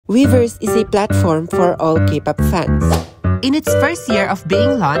Weverse is a platform for all K-pop fans. In its first year of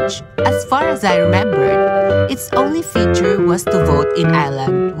being launched, as far as I remembered, its only feature was to vote in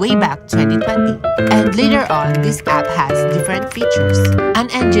Island way back 2020. And later on, this app has different features. An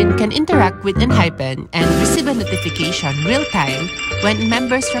engine can interact with Enhypen and receive a notification real-time when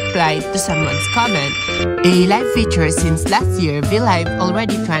members reply to someone's comment. A live feature since last year, VLLO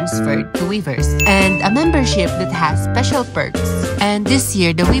already transferred to Weverse, and a membership that has special perks. And this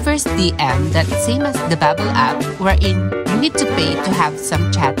year, the Weverse DM, that's same as the Bubble app, wherein you need to pay to have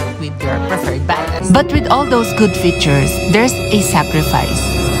some chat with your preferred bands. But with all those good features, there's a sacrifice.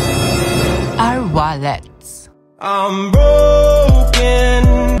 Our wallets. I'm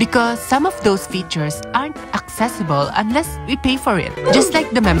broken. Because some of those features aren't accessible unless we pay for it. Just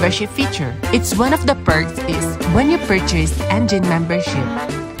like the membership feature. It's one of the perks is when you purchase Engine membership,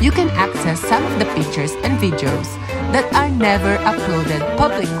 you can access some of the pictures and videos that are never uploaded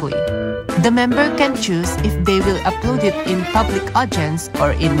publicly. The member can choose if they will upload it in public audience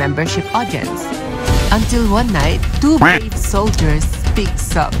or in membership audience. Until one night, two brave soldiers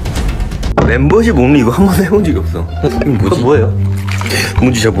speaks up. 멤버십 only 이거 한 번도 해본 적이 없어. 이거 뭐예요?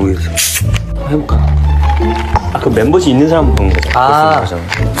 뭔지 잘 모르겠어. 해볼까? 아, 그 멤버십 있는 사람 보는 거죠? 아,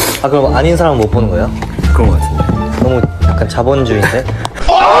 그럼 아닌 사람 못 보는 거예요? 그런 거 같은데. 너무 약간 자본주의인데?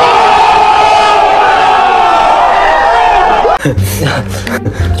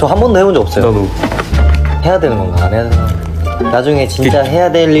 저 한 번도 해본 적 없어요. 나도. 해야 되는 건가? 안 해야 되는 건가? 나중에 진짜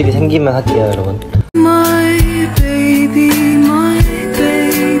해야 될 일이 생기면 할게요, 여러분.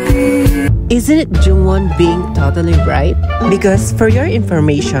 Isn't it Jungwon being totally right? Because for your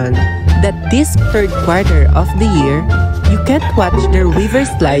information, that this third quarter of the year, you can't watch their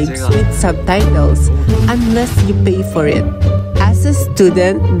Weverse lives with subtitles unless you pay for it. As a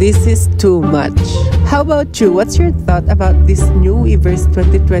student, this is too much. How about you? What's your thought about this new Weverse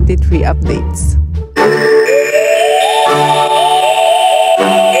 2023 updates?